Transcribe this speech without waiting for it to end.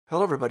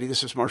Hello, everybody.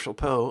 This is Marshall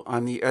Poe.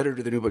 I'm the editor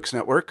of the New Books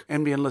Network.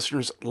 NBN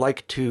listeners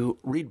like to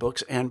read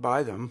books and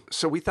buy them.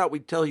 So we thought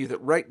we'd tell you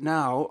that right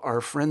now, our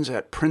friends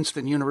at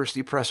Princeton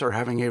University Press are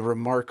having a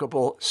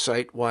remarkable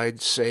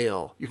site-wide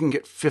sale. You can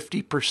get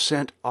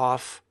 50%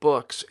 off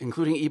books,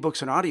 including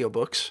ebooks and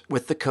audiobooks,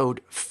 with the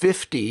code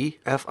 50,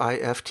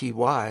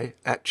 F-I-F-T-Y,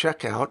 at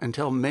checkout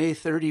until May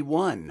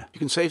 31. You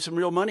can save some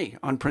real money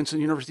on Princeton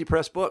University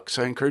Press books.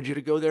 I encourage you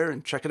to go there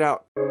and check it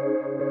out.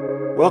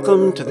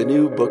 Welcome to the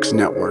New Books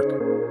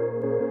Network.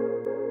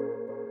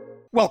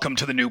 Welcome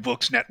to the New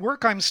Books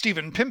Network. I'm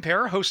Stephen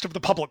Pimpare, host of the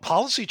Public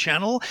Policy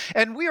Channel,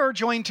 and we are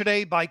joined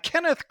today by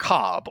Kenneth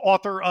Cobb,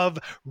 author of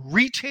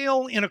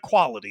Retail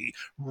Inequality,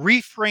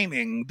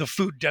 Reframing the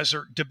Food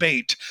Desert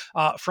Debate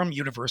from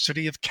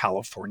University of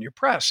California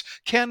Press.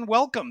 Ken,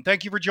 welcome.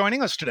 Thank you for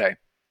joining us today.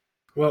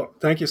 Well,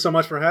 thank you so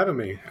much for having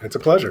me. It's a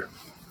pleasure.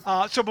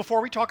 So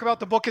before we talk about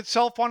the book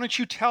itself, why don't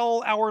you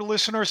tell our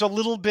listeners a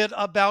little bit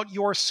about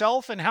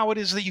yourself and how it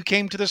is that you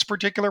came to this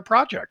particular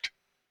project?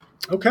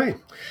 Okay.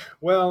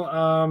 Well,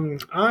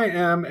 I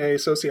am a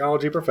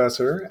sociology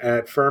professor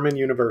at Furman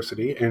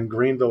University in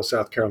Greenville,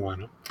 South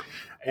Carolina.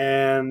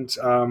 And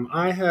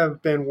I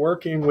have been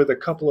working with a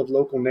couple of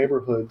local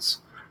neighborhoods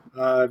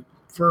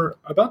for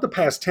about the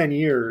past 10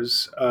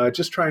 years,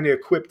 just trying to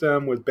equip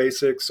them with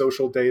basic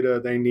social data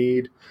they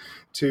need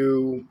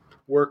to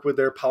work with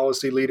their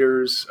policy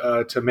leaders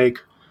to make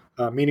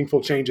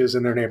meaningful changes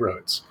in their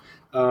neighborhoods.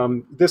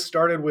 This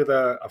started with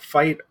a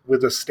fight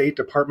with the State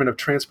Department of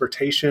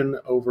Transportation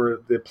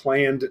over the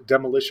planned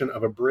demolition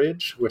of a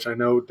bridge, which I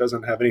know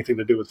doesn't have anything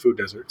to do with food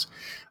deserts.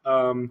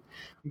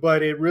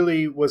 But it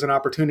really was an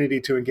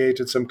opportunity to engage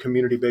in some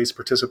community-based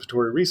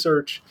participatory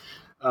research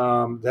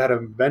that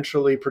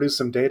eventually produced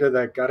some data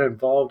that got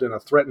involved in a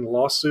threatened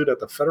lawsuit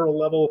at the federal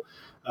level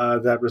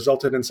that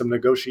resulted in some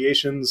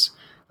negotiations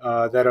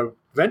that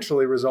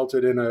eventually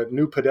resulted in a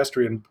new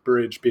pedestrian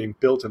bridge being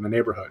built in the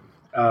neighborhood.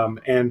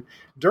 And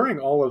during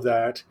all of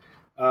that,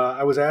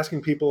 I was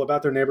asking people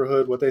about their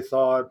neighborhood, what they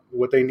thought,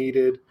 what they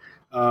needed.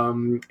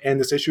 And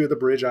this issue of the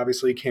bridge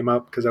obviously came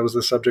up because that was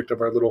the subject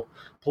of our little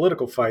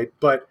political fight.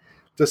 But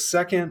the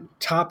second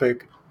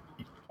topic,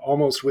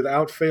 almost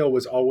without fail,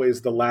 was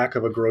always the lack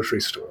of a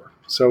grocery store.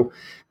 So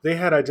they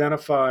had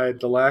identified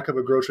the lack of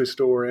a grocery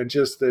store and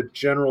just the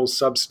general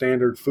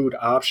substandard food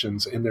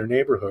options in their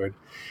neighborhood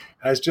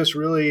as just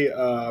really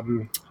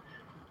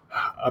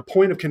a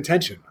point of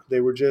contention.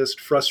 They were just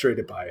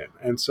frustrated by it.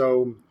 And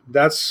so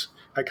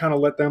I kind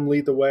of let them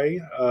lead the way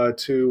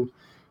to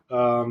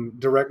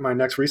direct my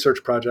next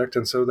research project.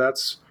 And so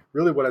that's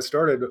really what I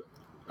started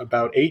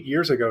about 8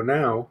 years ago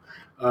now,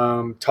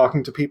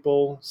 talking to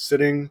people,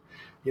 sitting,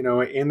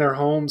 in their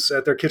homes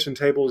at their kitchen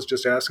tables,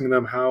 just asking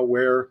them how,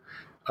 where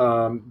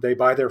they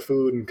buy their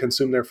food and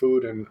consume their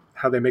food and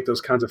how they make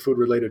those kinds of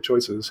food-related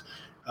choices.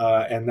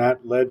 And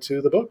that led to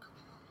the book.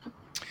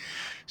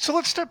 So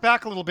let's step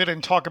back a little bit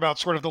and talk about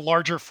sort of the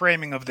larger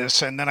framing of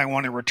this, and then I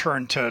want to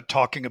return to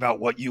talking about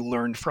what you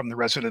learned from the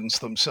residents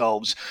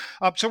themselves.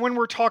 So when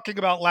we're talking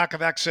about lack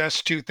of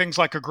access to things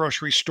like a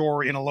grocery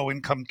store in a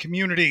low-income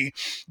community,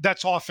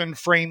 that's often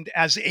framed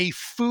as a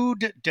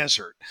food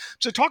desert.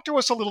 So talk to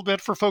us a little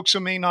bit, for folks who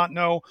may not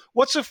know,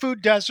 what's a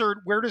food desert?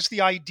 Where does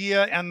the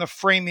idea and the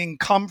framing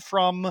come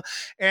from?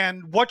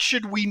 And what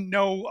should we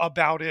know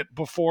about it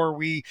before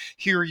we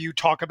hear you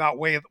talk about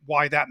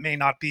why that may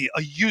not be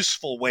a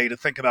useful way to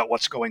think about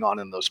what's going on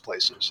in those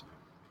places?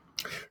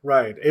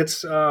 Right.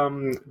 It's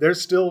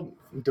there's still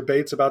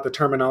debates about the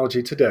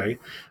terminology today,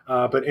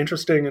 but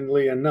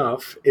interestingly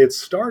enough, it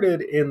started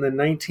in the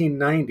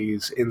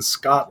 1990s in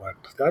Scotland.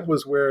 That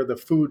was where the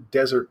food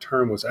desert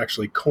term was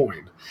actually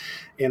coined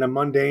in a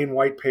mundane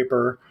white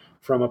paper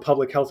from a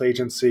public health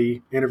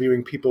agency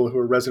interviewing people who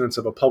are residents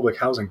of a public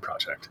housing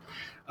project.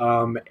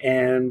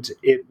 And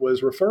it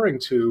was referring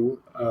to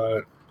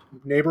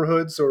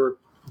neighborhoods or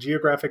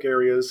geographic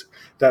areas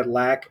that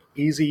lack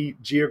easy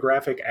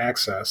geographic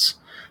access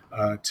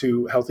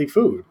to healthy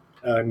food,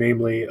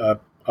 namely a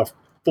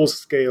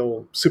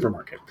full-scale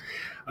supermarket.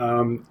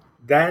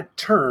 That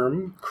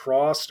term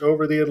crossed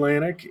over the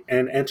Atlantic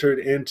and entered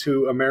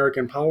into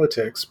American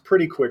politics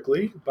pretty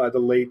quickly. By the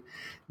late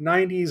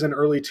 90s and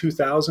early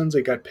 2000s,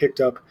 it got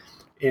picked up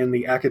in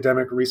the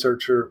academic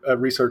research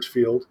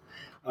field.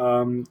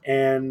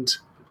 And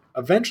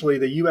eventually,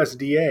 the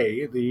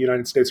USDA, the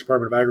United States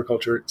Department of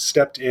Agriculture,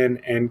 stepped in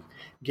and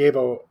gave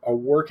a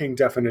working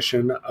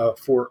definition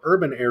for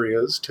urban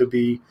areas to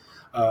be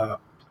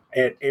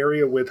an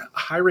area with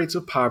high rates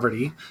of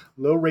poverty,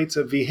 low rates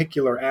of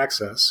vehicular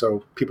access,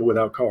 so people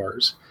without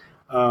cars,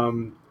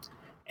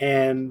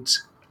 and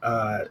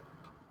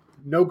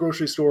no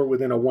grocery store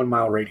within a 1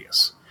 mile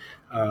radius.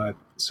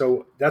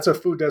 So that's a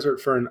food desert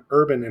for an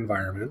urban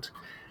environment.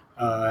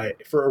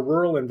 For a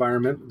rural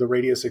environment, the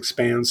radius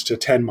expands to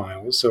 10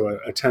 miles, so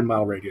a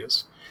 10-mile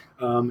radius.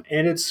 And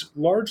it's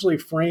largely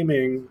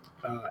framing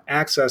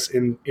access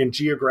in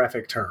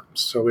geographic terms.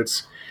 So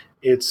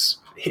it's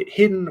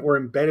hidden or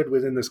embedded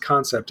within this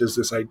concept is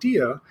this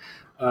idea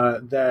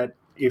that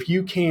if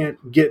you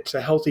can't get to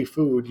healthy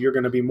food, you're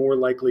going to be more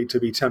likely to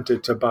be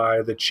tempted to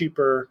buy the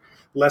cheaper,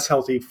 less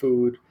healthy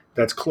food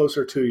that's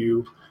closer to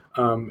you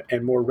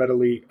and more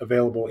readily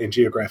available in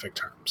geographic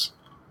terms.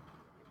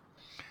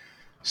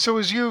 So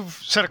as you've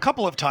said a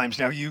couple of times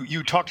now,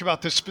 you talked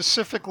about this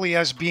specifically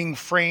as being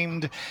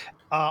framed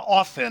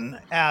often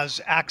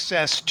as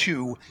access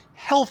to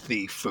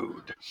healthy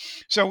food.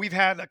 So we've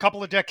had a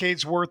couple of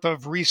decades worth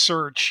of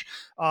research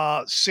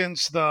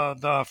since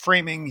the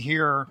framing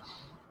here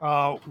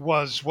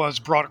was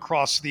brought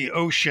across the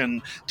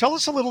ocean. Tell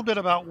us a little bit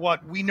about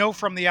what we know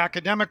from the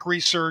academic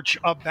research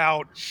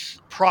about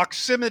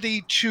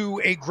proximity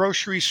to a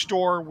grocery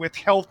store with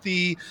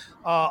healthy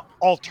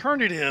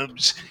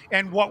alternatives,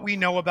 and what we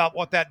know about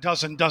what that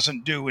does and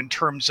doesn't do in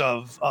terms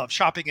of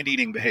shopping and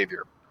eating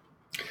behavior.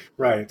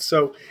 Right.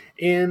 So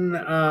in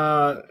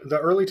the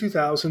early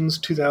 2000s,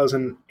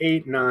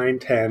 2008, 9,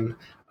 10,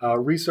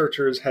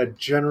 researchers had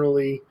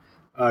generally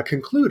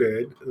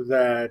concluded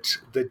that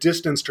the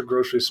distance to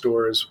grocery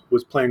stores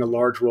was playing a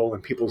large role in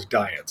people's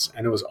diets,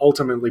 and it was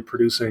ultimately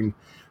producing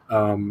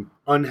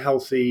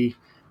unhealthy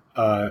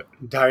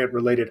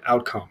diet-related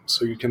outcomes.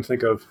 So you can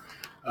think of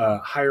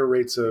higher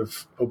rates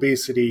of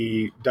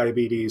obesity,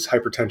 diabetes,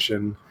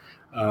 hypertension,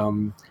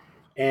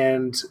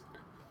 and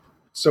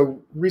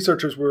so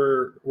researchers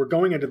were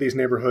going into these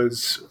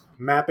neighborhoods,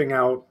 mapping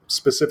out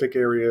specific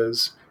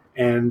areas,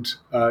 and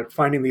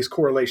finding these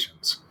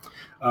correlations.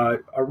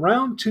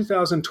 Around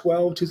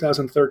 2012,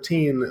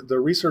 2013, the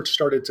research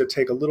started to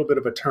take a little bit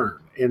of a turn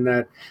in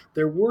that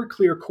there were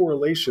clear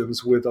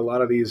correlations with a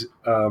lot of these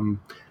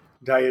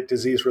diet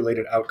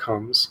disease-related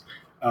outcomes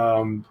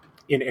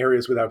in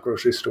areas without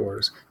grocery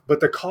stores. But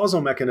the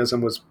causal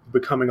mechanism was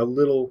becoming a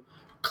little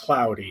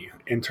cloudy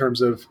in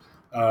terms of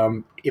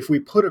if we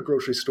put a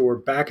grocery store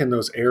back in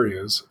those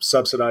areas,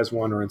 subsidized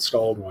one or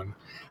installed one,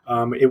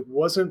 it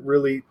wasn't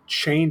really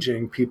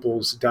changing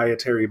people's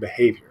dietary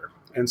behavior.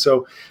 And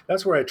so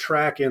that's where I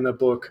track in the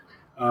book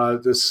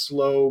the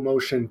slow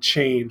motion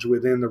change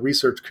within the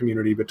research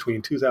community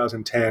between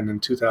 2010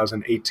 and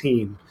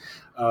 2018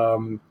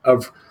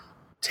 of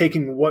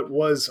taking what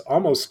was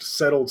almost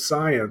settled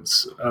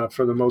science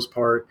for the most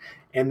part,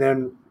 and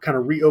then kind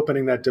of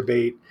reopening that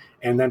debate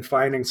and then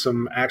finding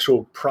some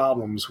actual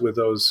problems with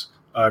those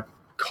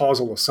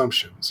causal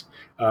assumptions.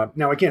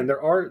 Now, again,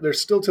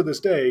 there's still to this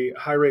day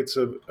high rates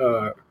of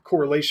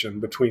correlation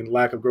between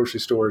lack of grocery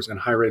stores and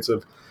high rates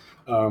of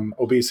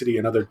obesity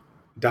and other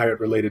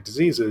diet-related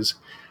diseases.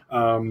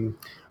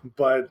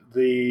 But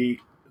the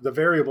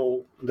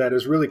variable that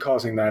is really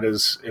causing that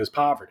is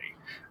poverty.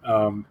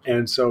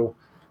 And so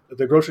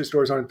the grocery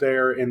stores aren't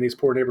there in these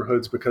poor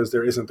neighborhoods because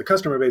there isn't the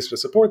customer base to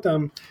support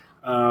them.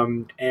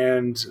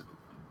 And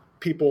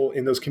people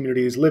in those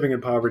communities living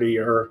in poverty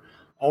are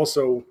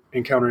also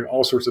encountering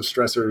all sorts of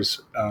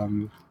stressors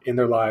in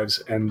their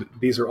lives. And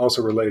these are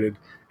also related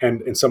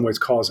and in some ways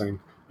causing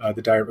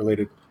the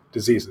diet-related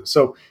diseases.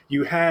 So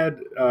you had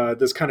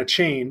this kind of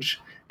change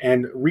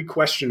and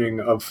re-questioning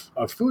of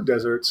food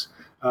deserts.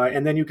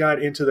 And then you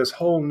got into this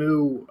whole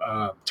new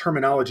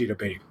terminology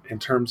debate in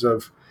terms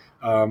of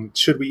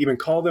should we even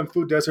call them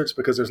food deserts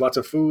because there's lots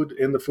of food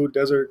in the food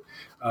desert.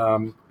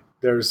 So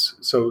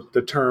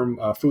the term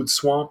food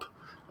swamp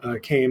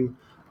came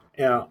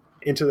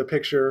into the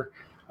picture.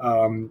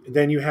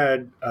 Then you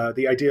had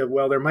the idea of,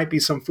 well, there might be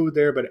some food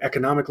there, but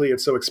economically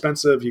it's so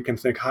expensive. You can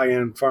think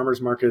high-end farmers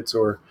markets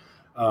or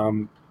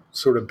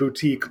sort of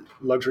boutique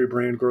luxury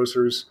brand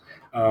grocers.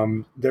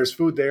 There's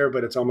food there,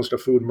 but it's almost a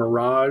food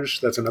mirage.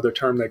 That's another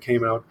term that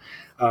came out.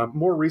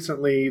 More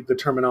recently, the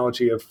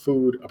terminology of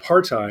food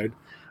apartheid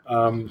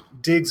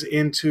digs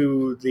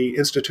into the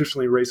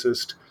institutionally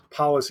racist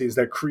policies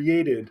that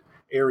created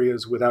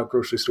areas without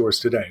grocery stores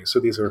today. So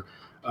these are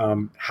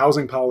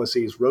housing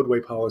policies, roadway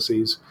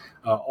policies,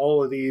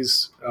 all of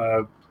these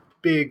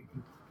big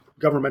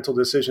governmental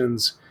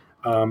decisions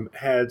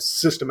had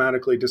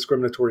systematically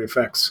discriminatory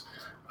effects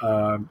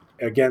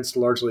against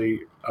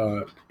largely,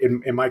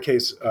 in my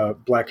case,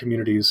 Black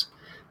communities.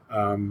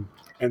 And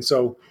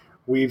so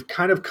we've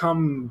kind of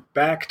come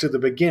back to the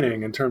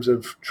beginning in terms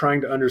of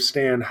trying to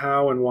understand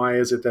how and why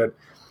is it that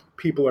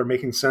people are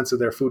making sense of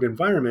their food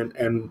environment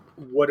and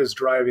what is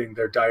driving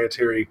their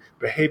dietary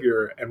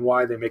behavior and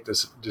why they make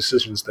the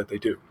decisions that they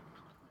do.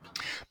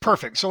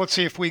 Perfect. So let's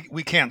see if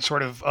we can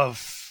sort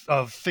of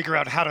figure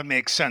out how to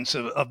make sense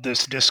of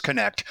this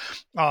disconnect,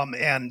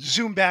 and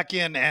zoom back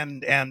in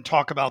and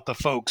talk about the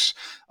folks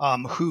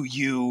who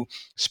you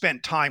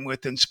spent time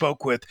with and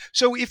spoke with.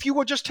 So if you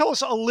would just tell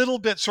us a little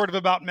bit sort of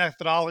about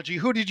methodology.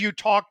 Who did you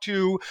talk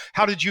to?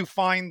 How did you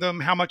find them?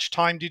 How much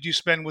time did you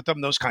spend with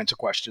them? Those kinds of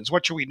questions.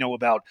 What should we know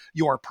about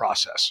your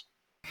process?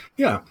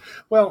 Yeah.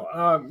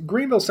 Well,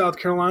 Greenville, South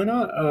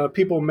Carolina,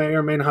 people may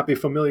or may not be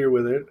familiar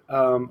with it,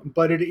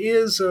 but it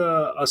is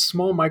a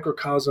small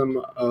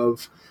microcosm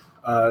of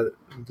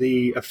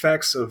the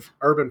effects of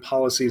urban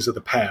policies of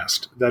the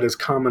past that is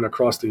common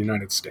across the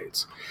United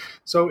States.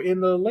 So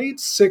in the late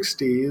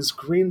 60s,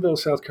 Greenville,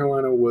 South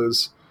Carolina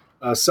was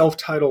a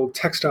self-titled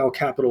textile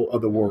capital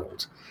of the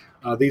world.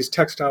 These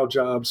textile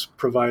jobs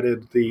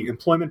provided the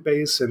employment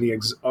base, and the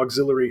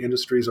auxiliary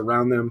industries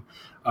around them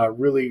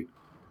really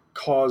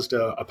caused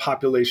a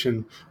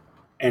population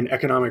and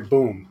economic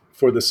boom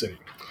for the city.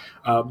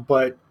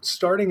 But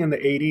starting in the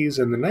 80s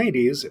and the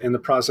 90s, in the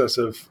process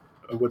of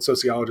what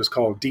sociologists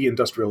call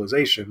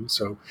deindustrialization,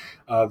 so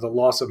the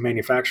loss of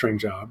manufacturing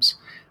jobs,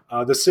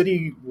 the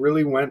city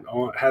really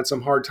had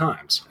some hard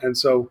times. And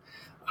so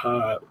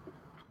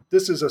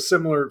this is a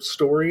similar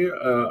story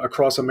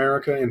across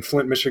America. In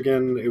Flint,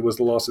 Michigan, it was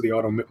the loss of the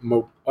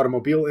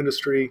automobile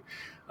industry.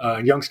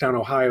 In Youngstown,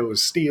 Ohio, it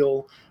was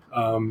steel.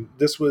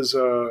 This was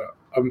a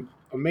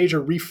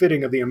major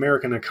refitting of the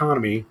American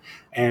economy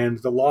and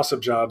the loss of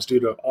jobs due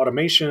to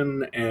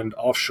automation and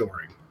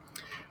offshoring.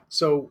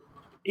 So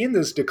in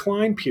this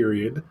decline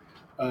period,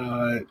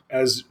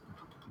 as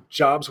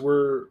jobs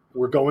were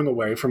going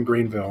away from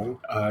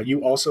Greenville,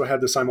 you also had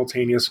the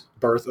simultaneous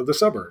birth of the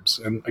suburbs.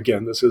 And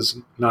again, this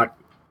is not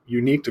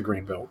unique to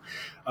Greenville.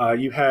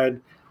 You had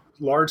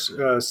large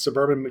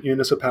suburban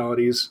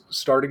municipalities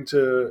starting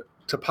to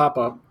pop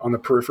up on the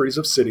peripheries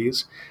of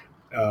cities.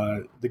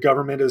 The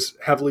government is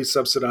heavily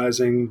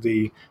subsidizing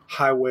the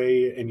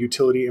highway and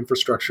utility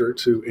infrastructure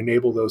to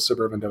enable those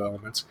suburban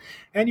developments.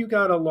 And you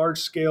got a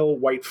large-scale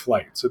white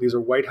flight. So these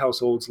are white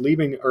households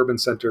leaving urban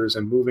centers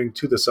and moving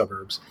to the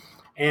suburbs.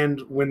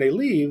 And when they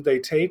leave, they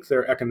take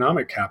their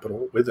economic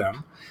capital with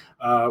them,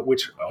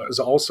 which is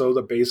also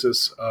the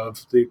basis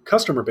of the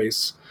customer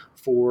base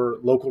for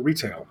local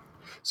retail.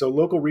 So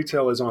local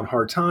retail is on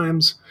hard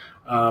times.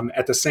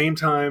 At the same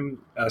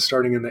time,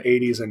 starting in the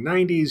 80s and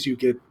 90s, you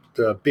get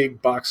the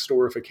big box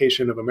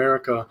storification of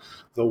America,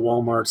 the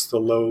Walmarts, the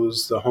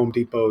Lowe's, the Home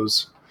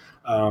Depots.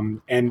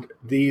 And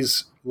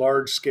these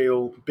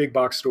large-scale big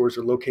box stores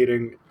are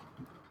locating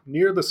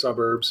near the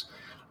suburbs,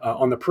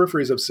 on the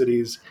peripheries of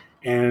cities.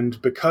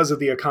 And because of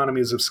the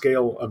economies of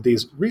scale of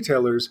these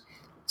retailers,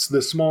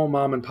 the small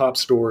mom and pop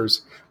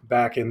stores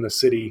back in the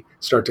city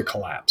start to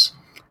collapse.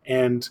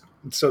 And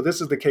so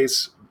this is the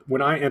case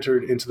when I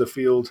entered into the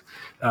field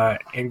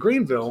in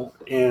Greenville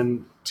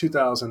in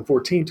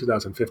 2014,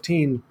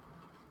 2015.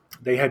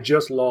 They had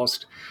just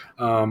lost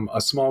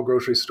a small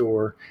grocery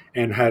store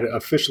and had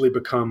officially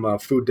become a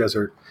food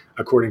desert,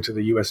 according to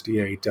the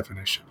USDA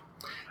definition.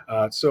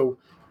 So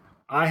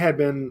I had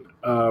been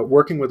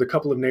working with a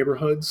couple of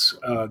neighborhoods.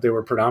 They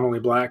were predominantly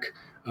Black,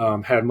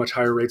 had much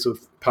higher rates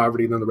of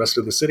poverty than the rest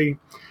of the city.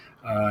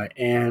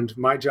 And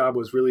my job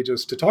was really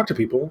just to talk to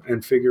people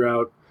and figure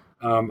out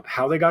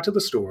how they got to the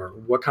store.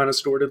 What kind of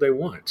store did they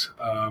want?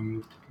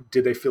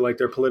 Did they feel like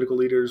their political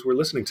leaders were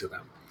listening to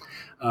them?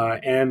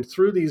 And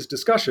through these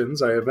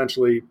discussions, I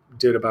eventually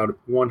did about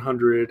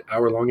 100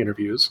 hour-long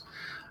interviews.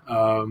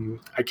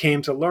 I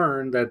came to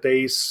learn that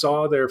they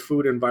saw their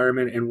food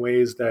environment in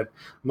ways that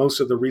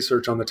most of the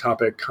research on the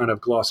topic kind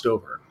of glossed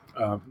over.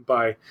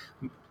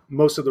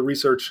 Most of the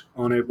research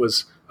on it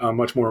was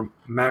much more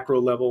macro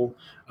level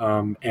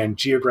and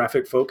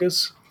geographic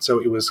focus.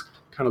 So it was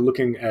kind of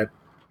looking at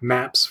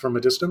maps from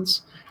a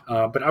distance.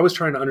 But I was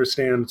trying to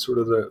understand sort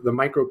of the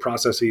micro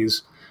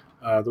processes,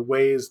 the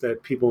ways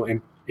that people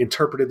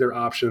interpreted their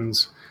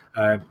options,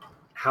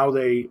 how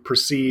they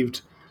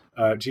perceived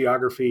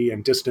geography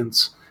and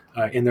distance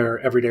in their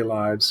everyday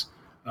lives.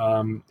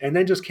 And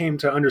then just came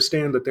to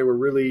understand that they were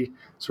really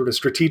sort of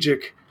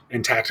strategic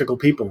and tactical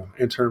people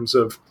in terms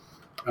of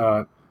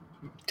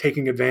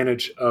taking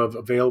advantage of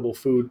available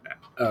food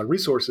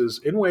resources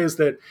in ways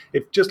that,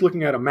 if just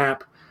looking at a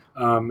map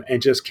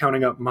and just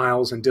counting up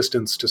miles and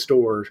distance to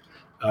stores,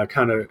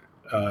 kind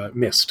of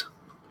missed.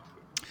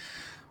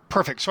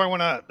 Perfect. So I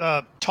want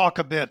to talk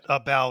a bit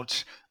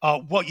about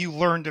what you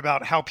learned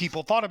about how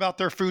people thought about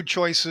their food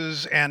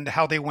choices and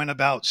how they went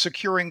about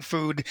securing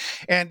food.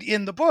 And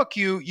in the book,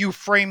 you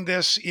frame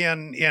this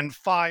in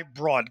 5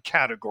 broad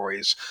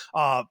categories: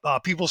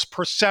 people's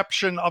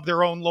perception of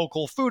their own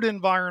local food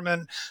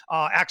environment,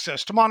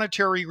 access to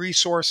monetary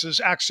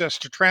resources, access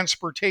to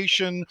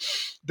transportation,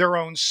 their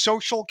own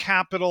social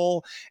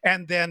capital,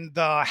 and then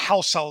the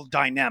household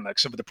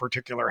dynamics of the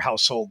particular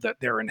household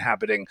that they're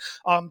inhabiting.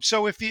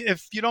 So if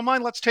you don't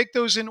mind, let's take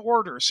those in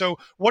order. So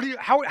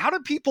how do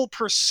people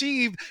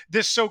perceive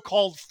this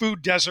so-called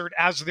food desert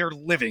as they're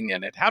living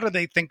in it? How do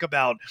they think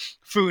about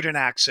food and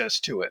access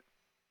to it?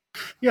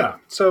 Yeah.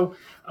 So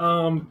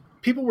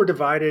people were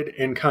divided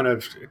in kind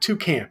of 2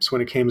 camps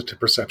when it came to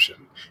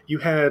perception. You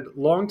had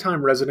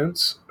longtime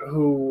residents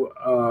who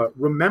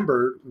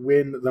remembered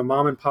when the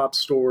mom and pop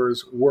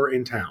stores were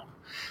in town.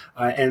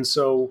 And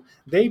so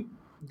they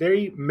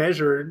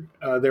measured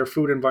their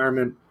food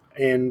environment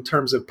in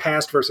terms of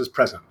past versus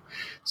present.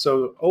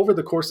 So over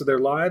the course of their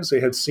lives, they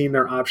had seen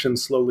their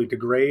options slowly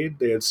degrade.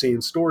 They had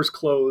seen stores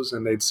close,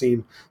 and they'd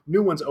seen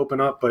new ones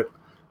open up, but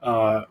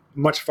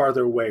much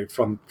farther away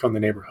from the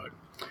neighborhood.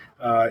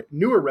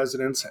 Newer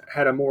residents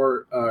had a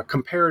more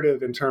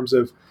comparative in terms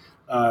of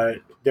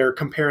they're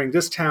comparing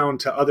this town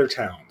to other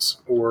towns,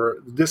 or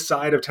this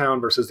side of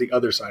town versus the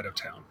other side of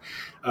town.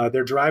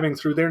 They're driving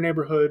through their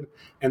neighborhood,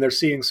 and they're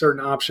seeing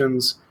certain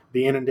options,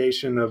 the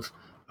inundation of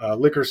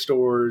liquor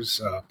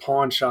stores,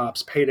 pawn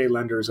shops, payday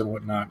lenders, and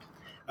whatnot.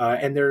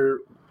 and they're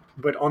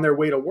but on their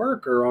way to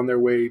work or on their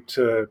way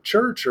to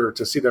church or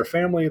to see their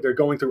family, they're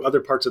going through other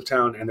parts of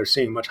town and they're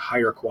seeing much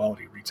higher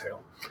quality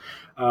retail.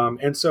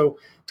 And so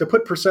to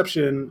put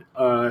perception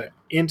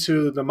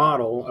into the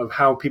model of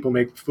how people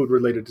make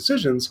food-related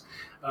decisions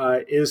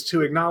is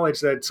to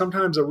acknowledge that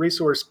sometimes a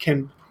resource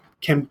can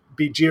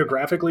be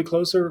geographically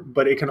closer,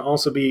 but it can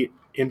also be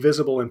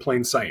invisible in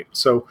plain sight.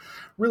 So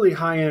really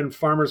high-end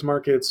farmers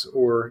markets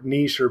or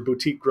niche or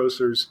boutique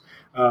grocers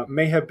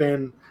may have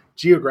been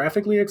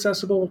geographically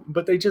accessible,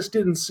 but they just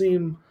didn't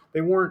seem,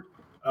 they weren't,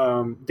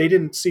 they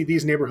didn't see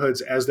these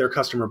neighborhoods as their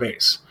customer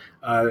base.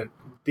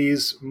 They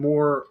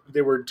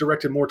were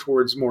directed more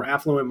towards more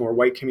affluent, more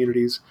white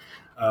communities.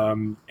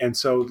 And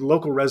so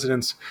local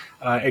residents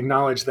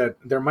acknowledged that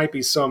there might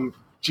be some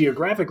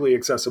geographically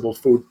accessible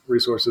food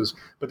resources,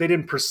 but they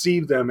didn't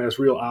perceive them as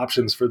real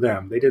options for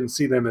them. They didn't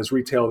see them as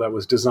retail that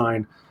was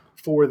designed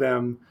for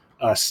them,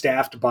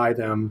 staffed by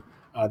them.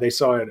 They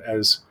saw it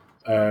as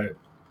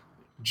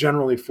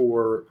generally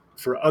for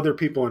other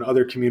people in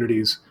other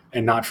communities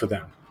and not for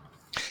them.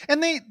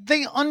 And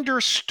they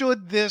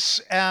understood this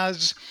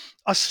as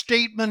a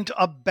statement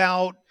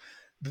about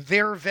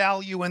their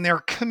value and their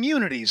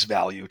community's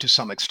value to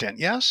some extent,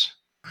 yes?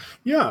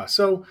 Yeah.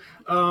 So,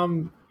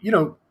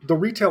 the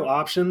retail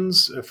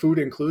options, food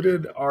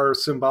included, are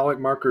symbolic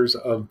markers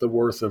of the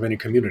worth of any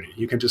community.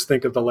 You can just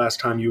think of the last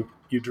time you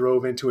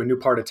drove into a new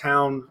part of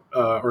town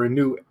or a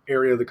new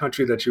area of the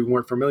country that you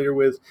weren't familiar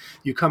with.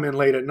 You come in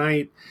late at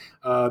night.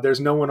 There's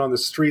no one on the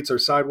streets or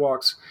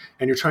sidewalks,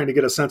 and you're trying to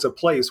get a sense of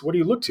place. What do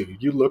you look to?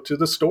 You look to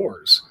the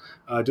stores.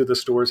 Do the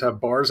stores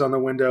have bars on the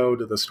window?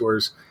 Do the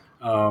stores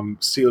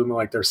seem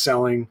like they're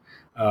selling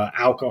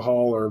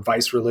alcohol or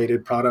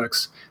vice-related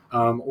products?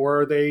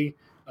 Or are they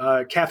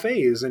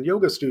cafes and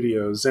yoga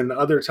studios and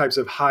other types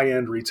of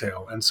high-end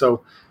retail? And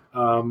so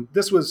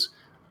this was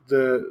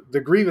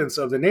the grievance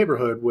of the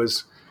neighborhood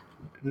was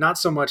not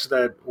so much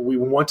that we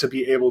want to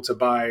be able to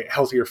buy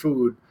healthier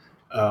food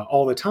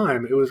all the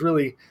time. It was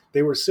really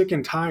they were sick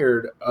and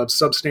tired of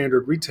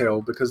substandard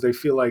retail because they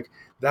feel like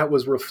that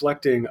was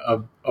reflecting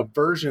a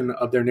version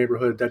of their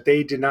neighborhood that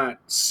they did not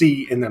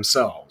see in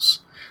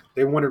themselves.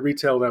 They wanted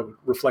retail that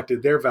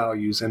reflected their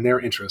values and their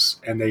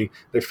interests, and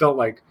they felt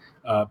like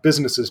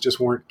businesses just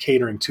weren't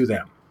catering to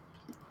them.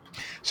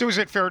 So is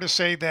it fair to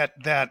say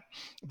that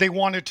they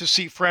wanted to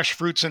see fresh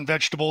fruits and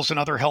vegetables and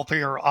other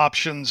healthier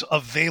options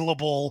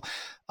available,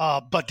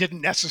 but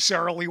didn't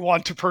necessarily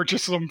want to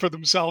purchase them for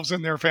themselves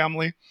and their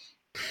family?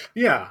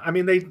 Yeah, I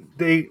mean,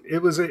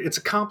 it's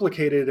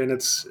complicated and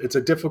it's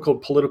a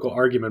difficult political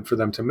argument for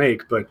them to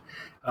make, but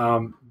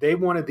they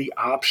wanted the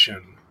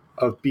option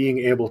of being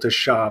able to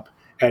shop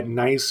at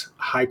nice,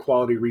 high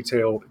quality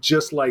retail,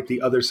 just like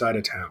the other side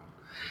of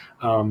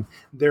town.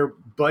 Their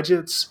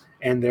budgets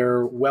and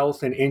their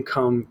wealth and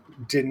income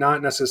did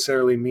not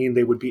necessarily mean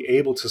they would be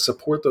able to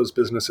support those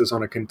businesses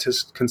on a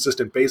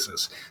consistent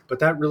basis, but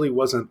that really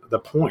wasn't the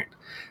point.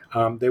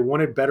 They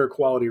wanted better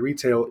quality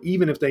retail,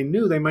 even if they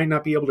knew they might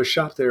not be able to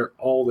shop there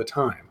all the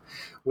time.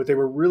 What they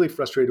were really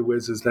frustrated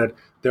with is that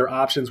their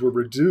options were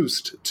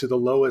reduced to the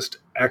lowest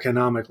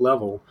economic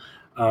level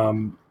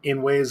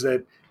in ways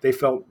that they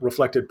felt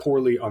reflected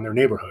poorly on their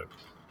neighborhood.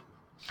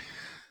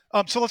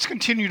 So let's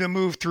continue to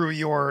move through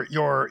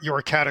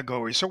your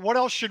categories. So what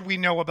else should we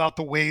know about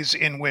the ways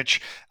in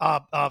which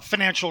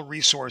financial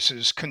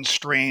resources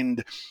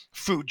constrained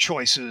food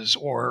choices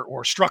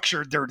or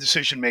structured their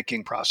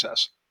decision-making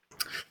process?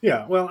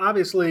 Yeah, well,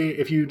 obviously,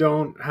 if you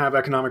don't have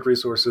economic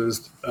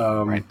resources,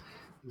 Right.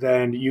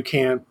 then you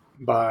can't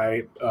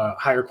buy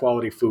higher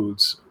quality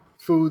foods.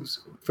 Foods,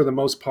 for the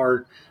most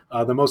part,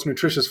 the most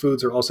nutritious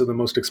foods are also the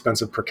most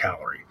expensive per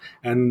calorie,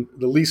 and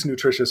the least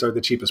nutritious are the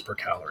cheapest per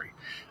calorie.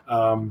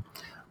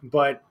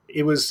 But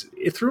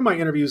through my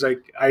interviews,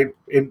 I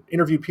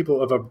interviewed people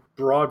of a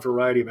broad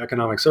variety of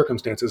economic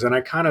circumstances, and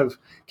I kind of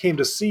came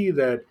to see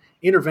that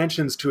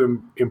interventions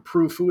to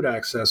improve food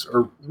access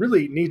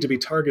really need to be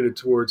targeted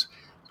towards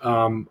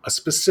a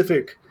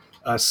specific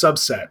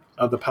subset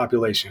of the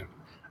population.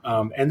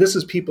 And this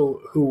is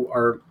people who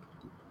are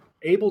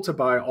able to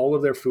buy all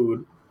of their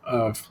food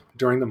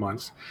during the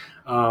month,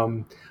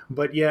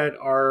 but yet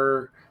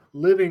are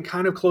living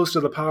kind of close to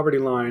the poverty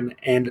line,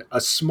 and a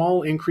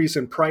small increase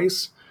in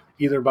price,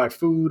 either by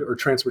food or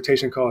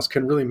transportation costs,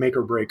 can really make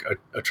or break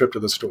a trip to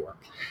the store.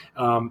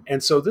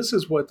 And so this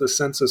is what the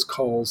census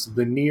calls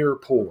the near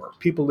poor,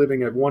 people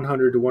living at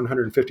 100 to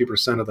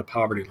 150% of the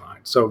poverty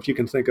line. So if you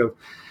can think of,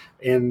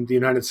 in the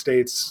United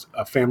States,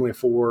 a family of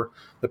four,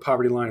 the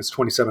poverty line is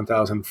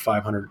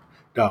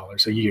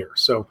 $27,500 a year.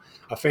 So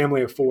a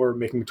family of four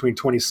making between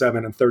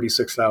 $27,000 and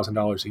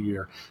 $36,000 a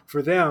year.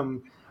 For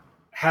them,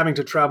 having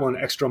to travel an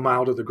extra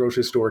mile to the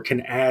grocery store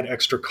can add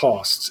extra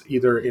costs,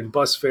 either in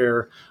bus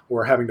fare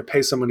or having to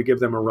pay someone to give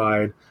them a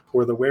ride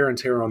or the wear and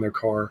tear on their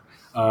car.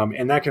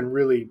 And that can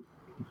really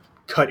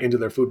cut into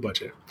their food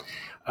budget.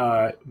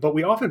 But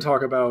we often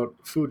talk about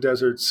food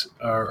deserts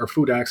or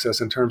food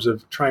access in terms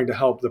of trying to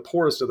help the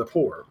poorest of the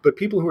poor. But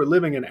people who are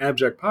living in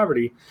abject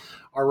poverty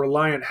are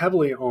reliant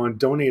heavily on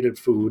donated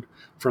food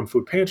from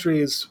food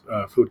pantries,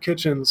 food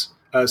kitchens,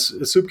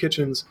 soup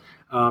kitchens,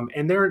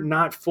 and they're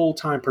not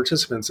full-time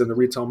participants in the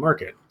retail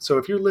market. So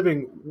if you're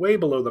living way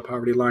below the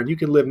poverty line, you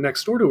can live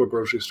next door to a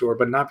grocery store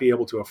but not be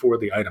able to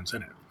afford the items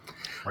in it.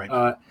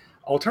 Right.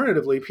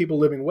 Alternatively, people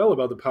living well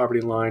above the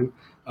poverty line,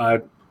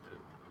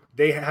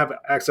 they have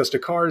access to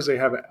cars.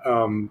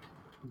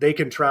 They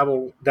can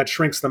travel. That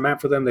shrinks the map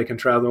for them. They can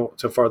travel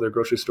to farther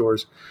grocery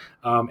stores.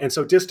 And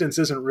so distance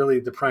isn't really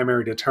the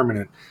primary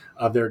determinant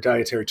of their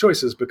dietary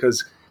choices,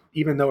 because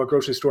even though a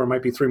grocery store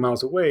might be 3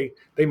 miles away,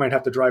 they might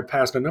have to drive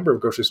past a number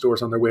of grocery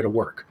stores on their way to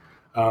work.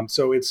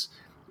 So it's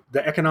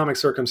the economic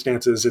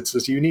circumstances. It's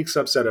this unique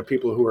subset of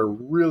people who are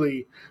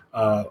really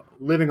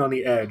living on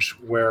the edge,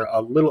 where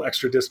a little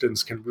extra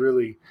distance can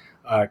really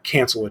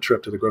cancel a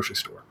trip to the grocery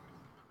store.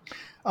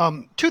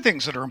 Two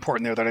things that are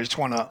important there that I just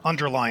want to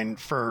underline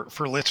for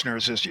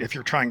listeners is, if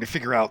you're trying to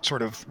figure out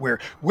sort of where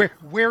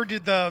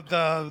did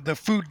the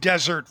food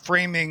desert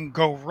framing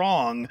go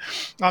wrong,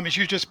 as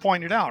you just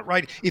pointed out,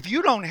 right? If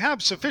you don't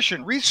have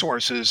sufficient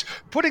resources,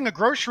 putting a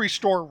grocery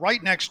store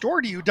right next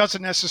door to you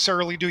doesn't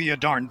necessarily do you a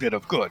darn bit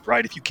of good,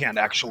 right? If you can't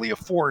actually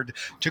afford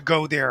to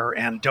go there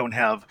and don't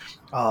have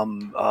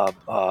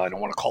I don't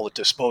want to call it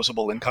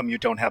disposable income. You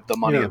don't have the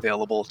money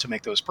available to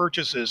make those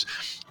purchases.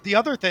 The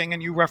other thing,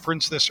 and you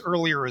referenced this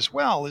earlier as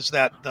well, is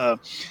that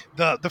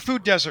the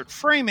food desert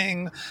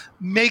framing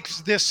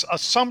makes this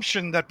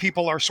assumption that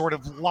people are sort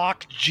of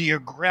locked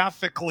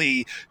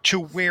geographically to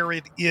where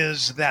it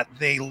is that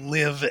they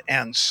live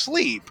and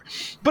sleep.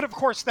 But of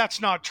course, that's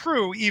not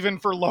true even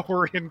for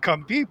lower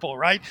income people,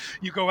 right?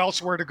 You go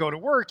elsewhere to go to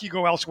work, you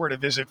go elsewhere to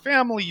visit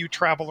family, you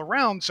travel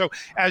around. So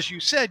as you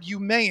said, you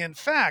may in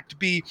fact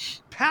be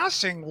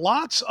passing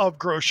lots of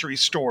grocery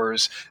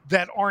stores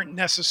that aren't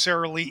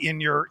necessarily in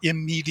your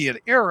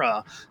immediate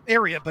area.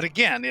 But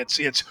again,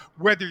 it's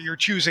whether you're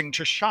choosing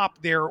to shop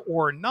there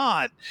or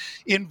not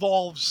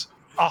involves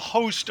a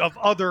host of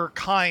other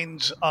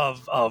kinds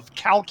of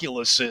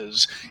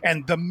calculuses,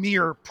 and the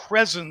mere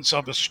presence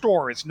of a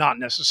store is not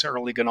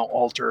necessarily going to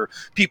alter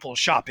people's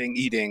shopping,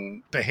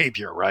 eating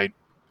behavior, right?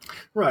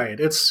 Right.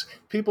 It's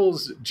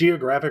people's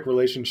geographic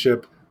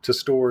relationship to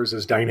stores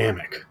is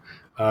dynamic.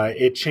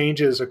 It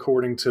changes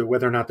according to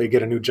whether or not they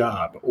get a new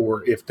job,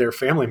 or if their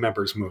family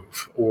members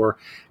move, or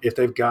if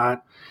they've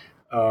got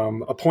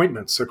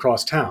appointments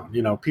across town.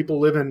 People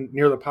living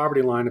near the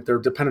poverty line, if they're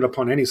dependent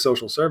upon any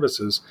social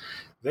services,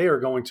 they are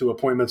going to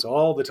appointments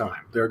all the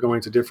time. They're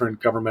going to different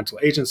governmental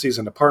agencies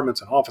and departments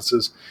and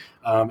offices.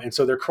 And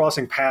so they're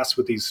crossing paths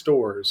with these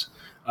stores.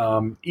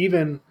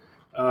 Even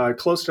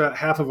close to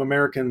half of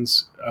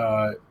Americans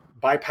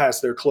bypass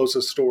their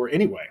closest store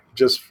anyway,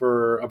 just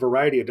for a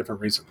variety of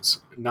different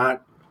reasons,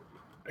 not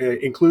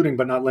including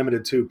but not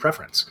limited to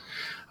preference.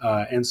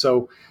 And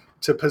so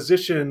to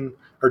position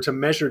or to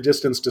measure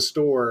distance to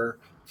store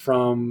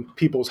from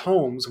people's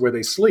homes where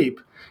they sleep,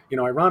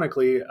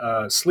 ironically,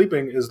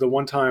 sleeping is the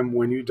one time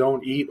when you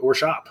don't eat or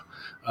shop.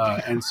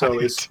 And so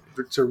Right. it's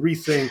to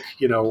rethink,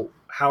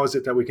 how is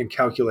it that we can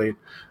calculate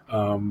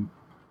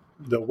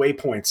the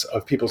waypoints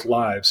of people's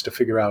lives to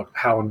figure out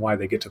how and why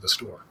they get to the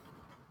store.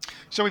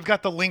 So we've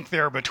got the link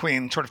there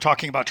between sort of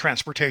talking about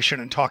transportation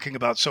and talking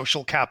about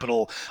social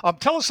capital.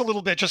 Tell us a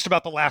little bit just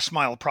about the last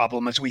mile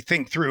problem as we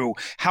think through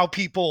how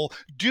people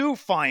do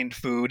find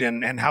food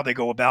and how they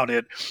go about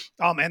it,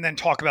 and then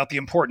talk about the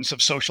importance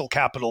of social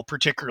capital,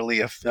 particularly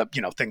if,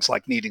 things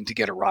like needing to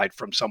get a ride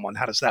from someone.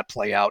 How does that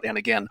play out? And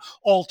again,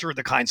 alter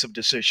the kinds of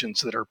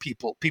decisions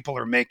that people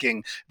are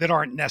making that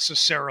aren't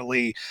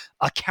necessarily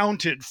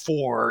accounted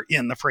for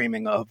in the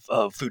framing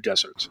of food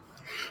deserts.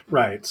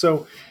 Right.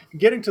 So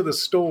getting to the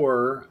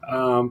store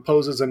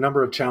poses a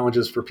number of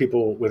challenges for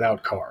people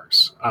without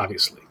cars,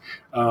 obviously.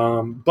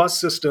 Bus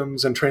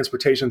systems and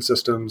transportation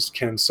systems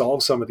can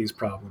solve some of these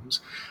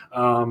problems.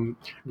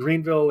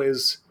 Greenville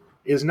is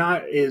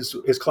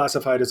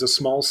classified as a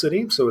small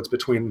city, so it's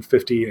between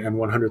 50 and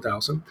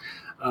 100,000.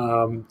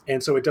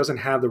 And so it doesn't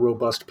have the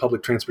robust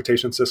public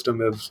transportation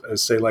system as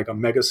say, like a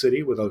mega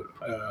city with a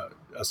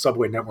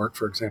subway network,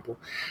 for example.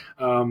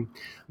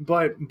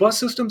 But bus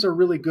systems are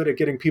really good at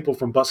getting people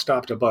from bus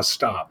stop to bus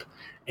stop,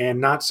 and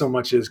not so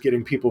much as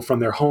getting people from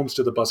their homes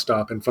to the bus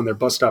stop and from their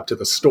bus stop to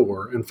the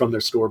store and from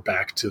their store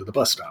back to the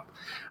bus stop.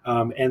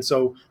 And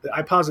so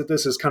I posit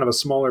this as kind of a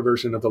smaller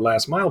version of the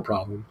last mile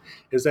problem,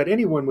 is that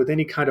anyone with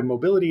any kind of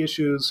mobility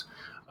issues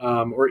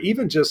or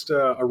even just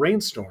a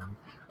rainstorm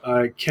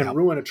can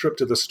ruin a trip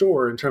to the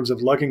store in terms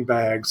of lugging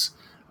bags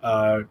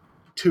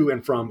to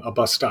and from a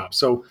bus stop.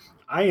 So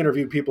I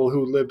interviewed people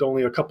who lived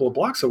only a couple of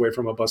blocks away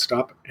from a bus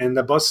stop, and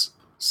the bus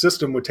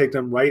system would take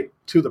them right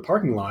to the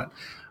parking lot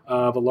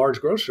of a large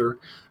grocer,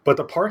 but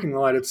the parking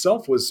lot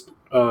itself was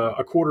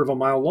a quarter of a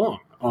mile long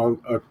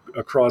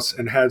across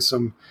and had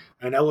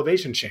an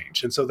elevation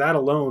change. And so that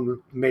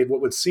alone made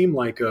what would seem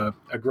like a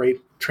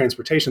great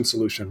transportation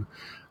solution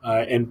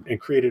and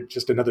created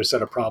just another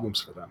set of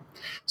problems for them.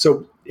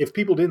 So if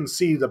people didn't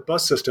see the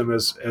bus system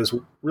as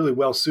really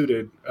well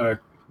suited,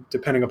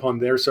 depending upon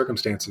their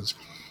circumstances,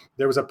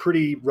 there was a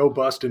pretty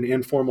robust and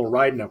informal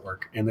ride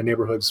network in the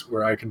neighborhoods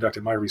where I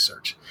conducted my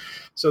research.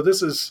 So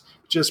this is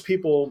just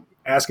people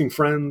asking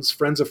friends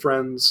of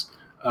friends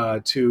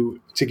to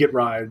get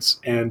rides.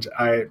 And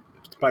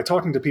by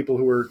talking to people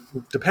who were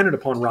dependent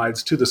upon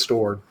rides to the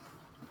store,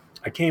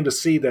 I came to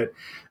see that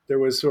there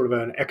was sort of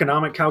an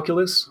economic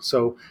calculus.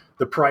 So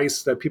the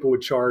price that people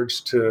would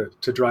charge to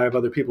drive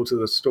other people to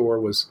the store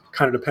was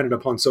kind of dependent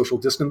upon social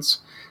distance.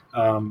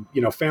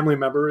 Family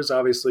members,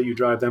 obviously you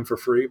drive them for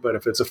free, but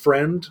if it's a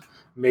friend,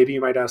 maybe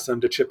you might ask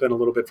them to chip in a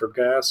little bit for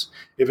gas.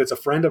 If it's a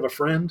friend of a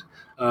friend,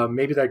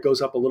 maybe that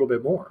goes up a little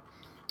bit more.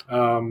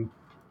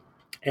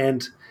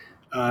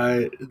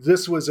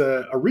 This was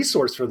a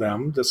resource for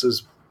them. This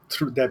is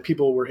that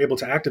people were able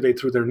to activate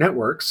through their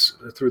networks,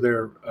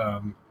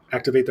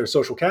 activate their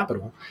social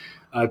capital,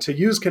 to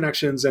use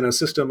connections in a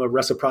system of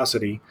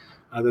reciprocity.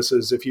 This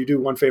is, if you do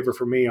one favor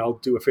for me, I'll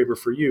do a favor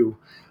for you.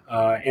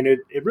 And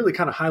it really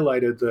kind of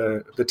highlighted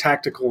the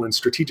tactical and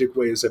strategic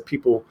ways that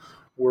people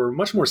were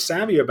much more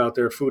savvy about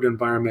their food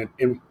environment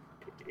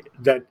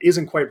that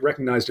isn't quite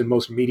recognized in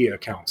most media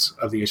accounts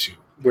of the issue,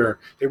 where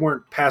they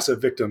weren't passive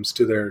victims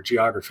to their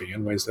geography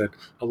in ways that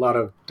a lot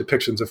of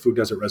depictions of food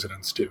desert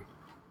residents do.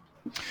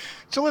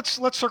 So let's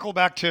circle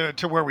back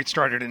to where we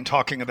started in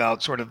talking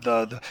about sort of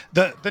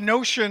the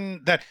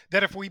notion that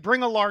if we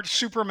bring a large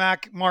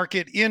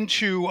supermarket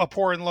into a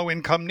poor and low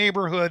income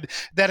neighborhood,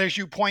 that, as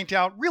you point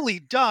out, really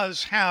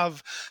does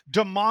have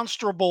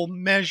demonstrable,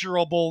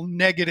 measurable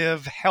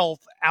negative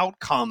health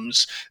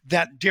outcomes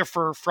that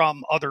differ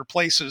from other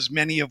places,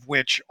 many of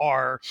which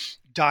are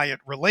diet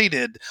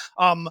related.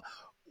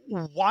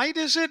 Why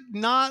does it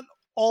not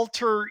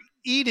alter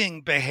eating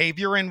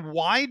behavior, and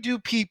why do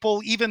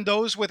people, even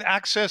those with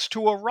access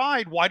to a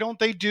ride, why don't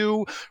they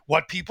do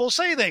what people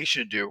say they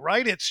should do,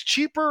 right? It's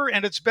cheaper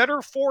and it's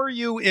better for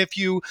you if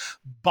you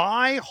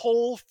buy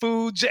whole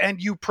foods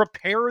and you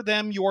prepare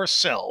them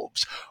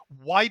yourselves.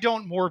 Why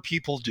don't more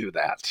people do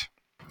that?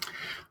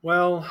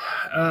 Well,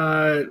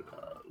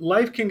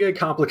 life can get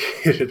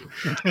complicated,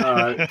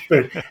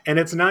 and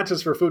it's not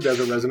just for food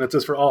desert residents;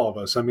 it's for all of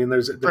us. I mean,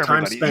 there's the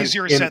time spent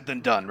easier said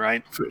than done,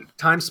 right?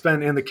 Time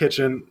spent in the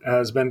kitchen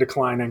has been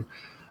declining.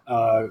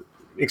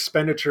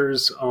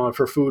 Expenditures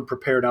for food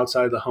prepared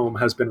outside the home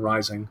has been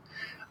rising.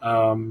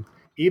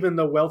 Even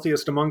the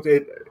wealthiest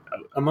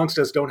amongst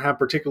us don't have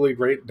particularly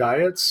great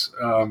diets.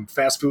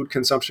 Fast food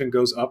consumption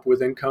goes up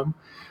with income.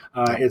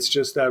 It's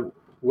just that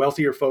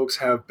wealthier folks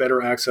have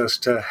better access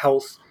to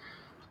health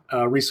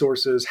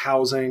resources,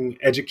 housing,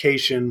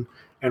 education,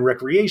 and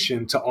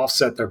recreation to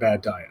offset their bad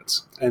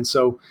diets. And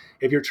so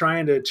if you're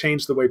trying to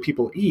change the way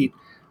people eat,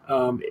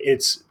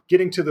 it's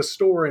getting to the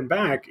store and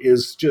back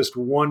is just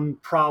one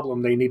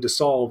problem they need to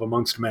solve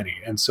amongst many.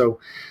 And so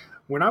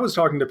when I was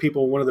talking to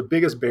people, one of the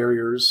biggest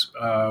barriers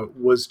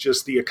was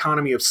just the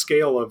economy of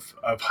scale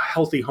of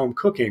healthy home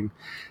cooking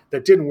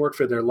that didn't work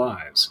for their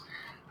lives.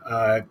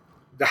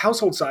 The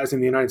household size in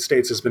the United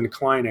States has been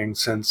declining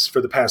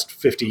for the past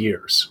 50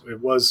 years.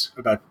 It was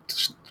about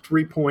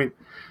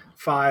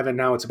 3.5, and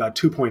now it's about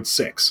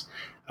 2.6.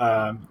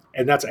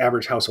 And that's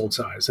average household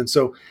size. And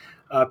so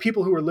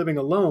people who are living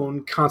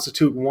alone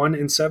constitute 1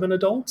 in 7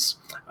 adults.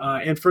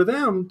 And for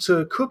them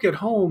to cook at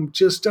home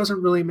just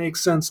doesn't really make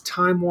sense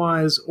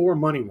time-wise or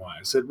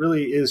money-wise. It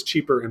really is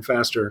cheaper and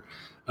faster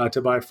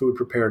to buy food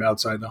prepared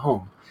outside the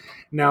home.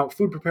 Now,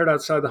 food prepared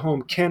outside the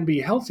home can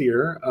be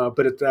healthier,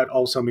 but that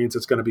also means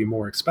it's going to be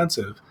more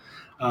expensive.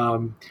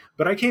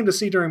 But I came to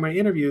see during my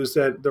interviews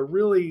that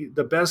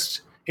the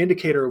best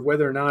indicator of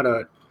whether or not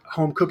a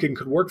home cooking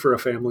could work for a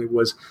family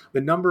was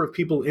the number of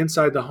people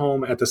inside the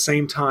home at the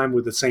same time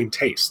with the same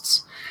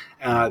tastes.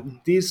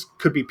 These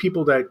could be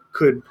people that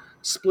could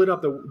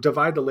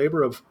divide the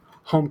labor of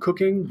home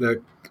cooking,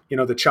 the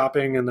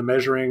chopping and the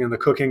measuring and the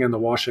cooking and the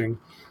washing,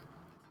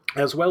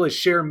 as well as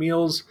share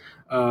meals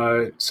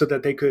so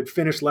that they could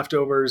finish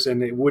leftovers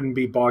and it wouldn't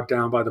be bogged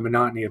down by the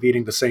monotony of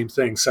eating the same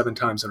thing 7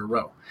 times in a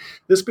row.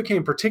 This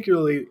became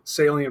particularly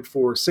salient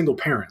for single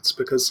parents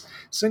because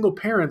single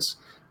parents,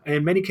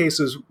 in many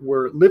cases,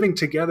 were living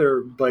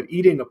together but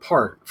eating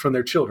apart from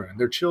their children.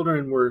 Their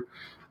children were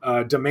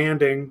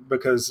demanding,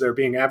 because they're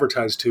being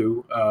advertised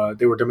to,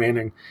 they were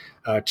demanding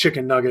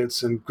chicken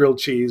nuggets and grilled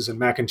cheese and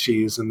mac and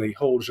cheese and the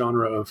whole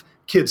genre of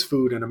kids'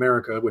 food in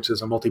America, which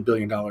is a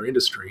multi-billion-dollar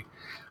industry.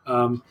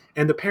 And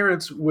the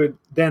parents would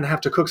then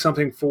have to cook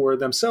something for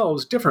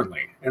themselves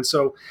differently. And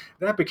so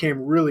that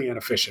became really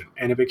inefficient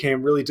and it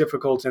became really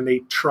difficult. And they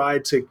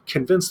tried to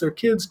convince their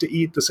kids to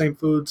eat the same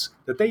foods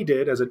that they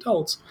did as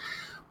adults.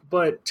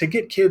 But to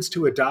get kids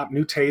to adopt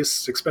new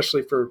tastes,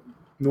 especially for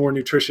more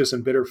nutritious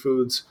and bitter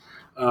foods,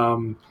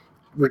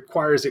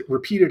 requires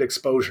repeated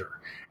exposure.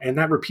 And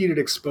that repeated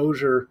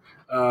exposure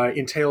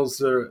entails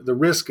the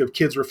risk of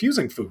kids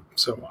refusing food.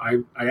 So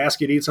I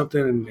ask you to eat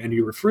something and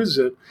you refuse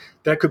it,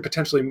 that could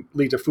potentially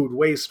lead to food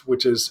waste,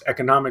 which is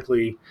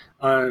economically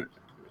a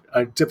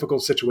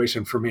difficult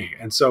situation for me.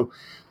 And so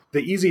the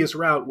easiest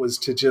route was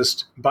to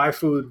just buy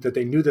food that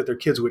they knew that their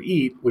kids would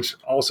eat, which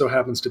also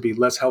happens to be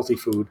less healthy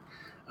food,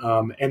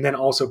 and then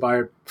also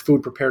buy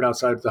food prepared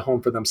outside of the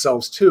home for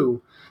themselves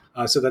too,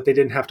 so that they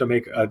didn't have to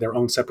make their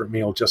own separate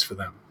meal just for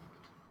them.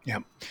 Yeah.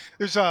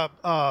 There's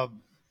a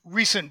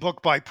recent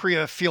book by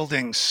Priya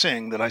Fielding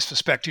Singh that I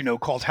suspect you know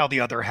called How the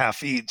Other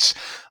Half Eats,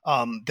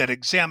 that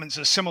examines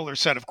a similar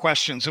set of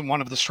questions. And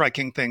one of the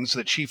striking things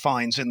that she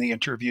finds in the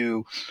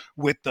interview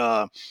with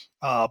the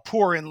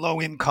poor and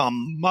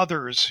low-income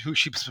mothers who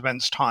she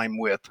spends time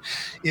with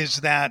is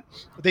that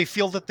they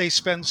feel that they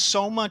spend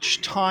so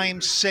much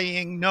time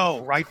saying no,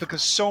 right?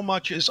 Because so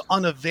much is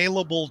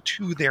unavailable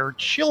to their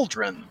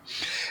children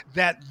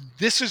that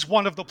this is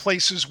one of the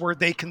places where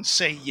they can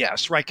say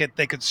yes, right?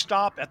 They could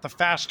stop at the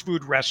fast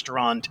food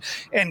restaurant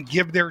and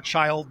give their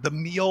child the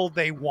meal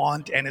they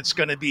want, and it's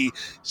going to be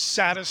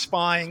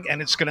satisfying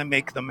and it's going to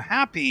make them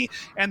happy.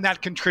 And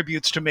that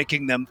contributes to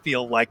making them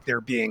feel like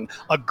they're being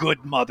a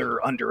good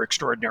mother under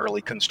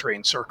extraordinarily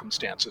constrained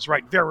circumstances,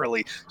 right?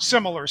 Very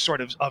similar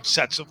sort of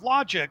sets of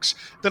logics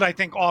that I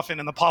think often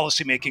in the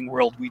policymaking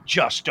world we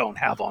just don't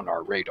have on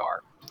our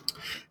radar.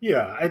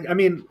 Yeah, I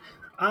mean,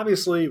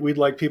 obviously we'd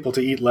like people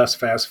to eat less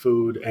fast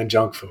food and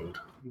junk food,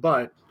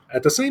 but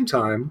at the same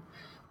time,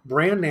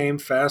 brand name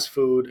fast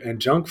food and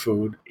junk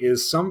food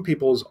is some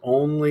people's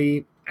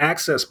only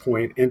access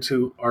point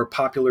into our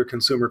popular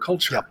consumer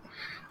culture.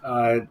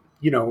 Yep.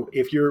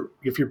 If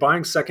you're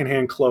buying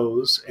secondhand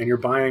clothes and you're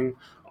buying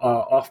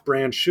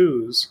off-brand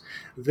shoes,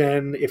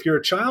 then if you're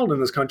a child in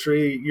this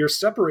country, you're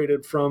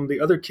separated from the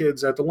other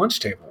kids at the lunch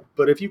table.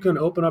 But if you can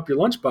open up your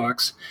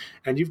lunchbox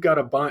and you've got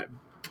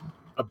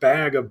a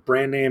bag of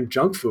brand name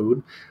junk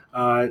food,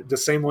 the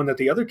same one that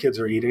the other kids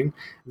are eating,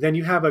 then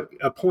you have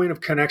a point of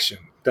connection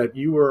that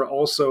you are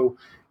also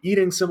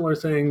eating similar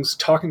things,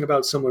 talking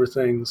about similar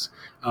things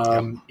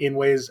in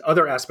ways,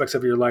 other aspects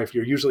of your life.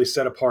 You're usually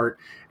set apart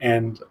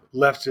and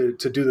left to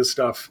do the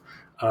stuff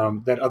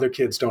that other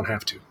kids don't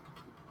have to.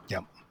 Yeah.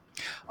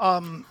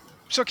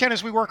 So Ken,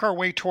 as we work our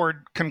way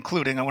toward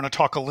concluding, I want to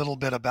talk a little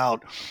bit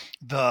about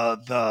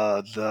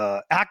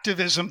the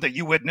activism that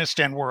you witnessed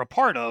and were a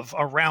part of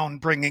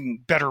around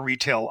bringing better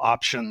retail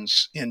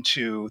options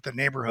into the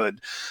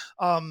neighborhood.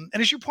 And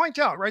as you point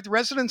out, right, the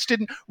residents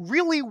didn't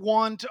really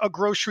want a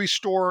grocery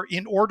store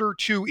in order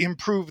to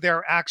improve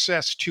their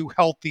access to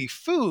healthy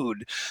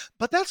food,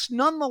 but that's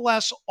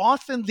nonetheless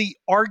often the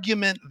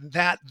argument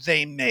that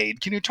they made.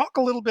 Can you talk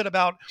a little bit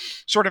about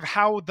sort of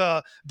how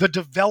the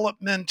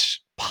development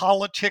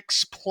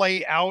politics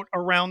play out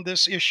around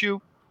this issue?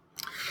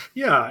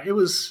 Yeah, it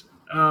was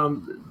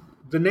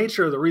the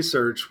nature of the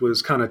research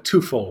was kind of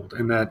twofold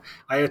in that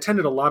I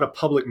attended a lot of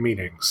public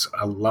meetings,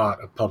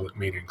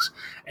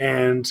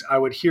 and I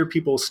would hear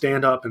people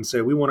stand up and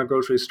say, we want a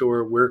grocery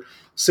store. We're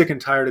sick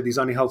and tired of these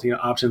unhealthy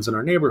options in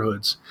our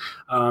neighborhoods.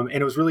 And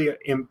it was really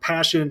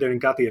impassioned and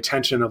got the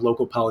attention of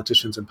local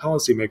politicians and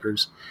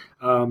policymakers.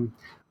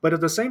 But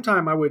at the same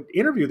time, I would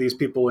interview these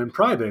people in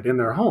private in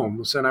their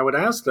homes, and I would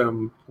ask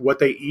them what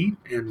they eat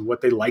and what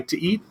they like to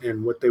eat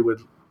and what they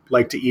would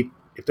like to eat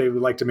if they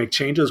would like to make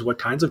changes, what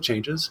kinds of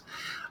changes.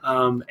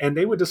 And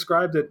they would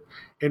describe that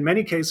in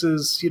many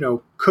cases,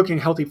 cooking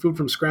healthy food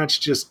from scratch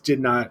just did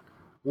not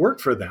work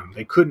for them.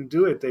 They couldn't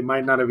do it. They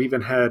might not have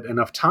even had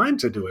enough time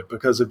to do it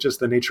because of just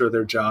the nature of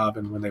their job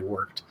and when they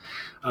worked.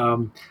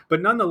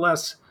 But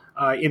nonetheless,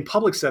 in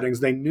public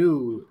settings, they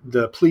knew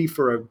the plea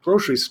for a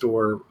grocery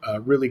store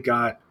really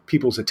got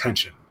people's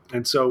attention.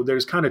 And so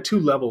there's kind of two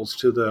levels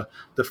to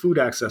the food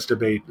access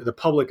debate, the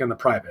public and the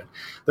private.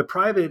 The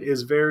private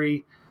is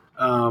very,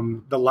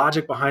 the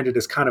logic behind it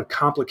is kind of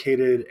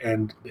complicated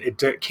and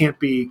it can't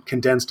be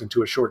condensed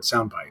into a short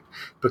soundbite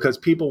because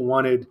people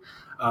wanted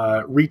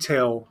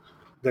retail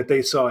that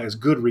they saw as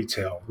good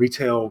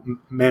retail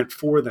meant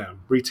for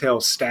them, retail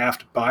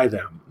staffed by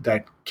them,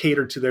 that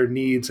catered to their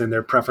needs and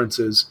their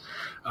preferences,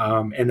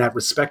 and that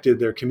respected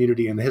their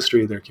community and the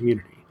history of their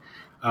community.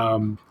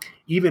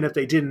 Even if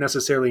they didn't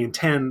necessarily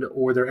intend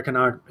or their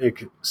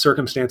economic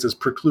circumstances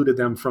precluded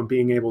them from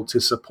being able to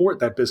support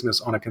that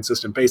business on a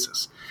consistent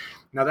basis.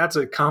 Now, that's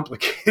a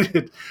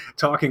complicated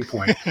talking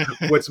point.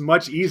 What's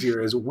much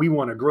easier is we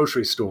want a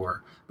grocery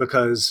store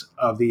because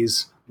of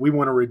we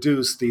want to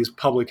reduce these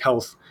public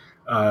health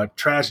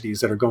tragedies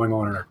that are going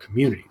on in our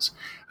communities.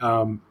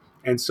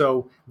 And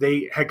so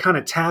they had kind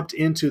of tapped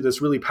into this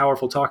really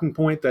powerful talking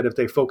point that if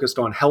they focused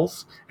on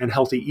health and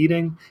healthy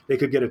eating, they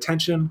could get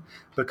attention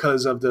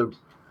because of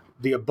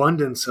the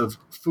abundance of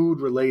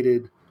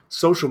food-related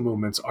social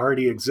movements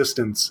already in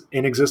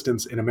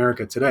existence in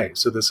America today.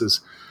 So this is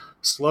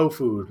slow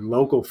food,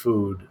 local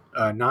food,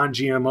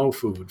 non-GMO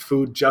food,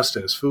 food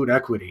justice, food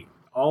equity.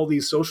 All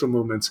these social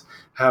movements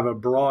have a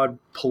broad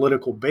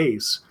political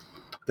base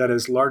that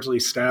is largely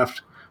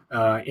staffed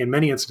in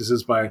many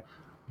instances by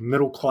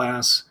middle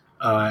class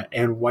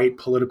and white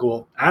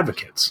political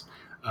advocates.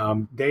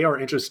 they are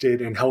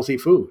interested in healthy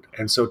food.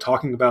 And so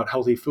talking about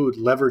healthy food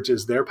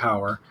leverages their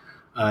power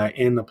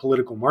in the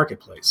political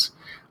marketplace.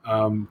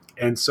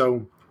 And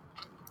so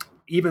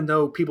even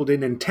though people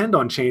didn't intend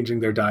on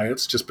changing their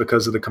diets just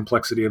because of the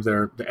complexity of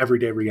the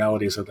everyday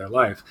realities of their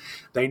life,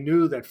 they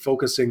knew that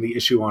focusing the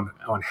issue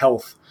on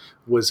health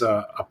was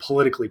a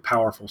politically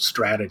powerful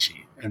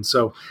strategy. And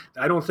so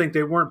I don't think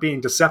they weren't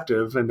being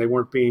deceptive and they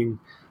weren't being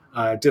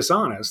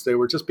dishonest. They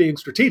were just being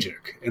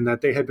strategic in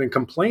that they had been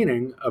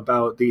complaining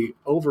about the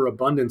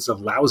overabundance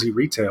of lousy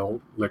retail,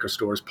 liquor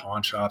stores,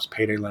 pawn shops,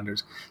 payday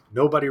lenders.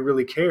 Nobody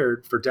really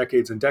cared for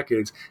decades and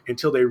decades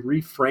until they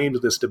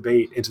reframed this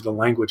debate into the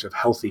language of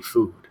healthy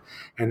food.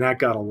 And that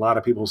got a lot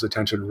of people's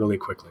attention really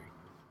quickly.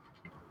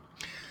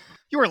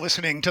 You are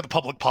listening to the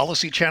Public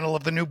Policy Channel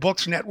of the New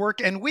Books Network,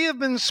 and we have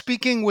been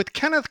speaking with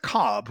Kenneth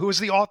Cobb, who is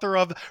the author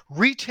of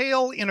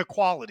Retail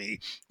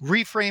Inequality,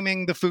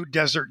 Reframing the Food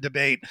Desert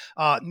Debate,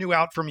 new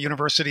out from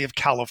University of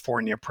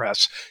California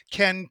Press.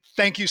 Ken,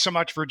 thank you so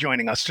much for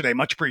joining us today.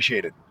 Much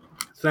appreciated.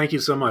 Thank you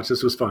so much.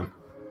 This was fun.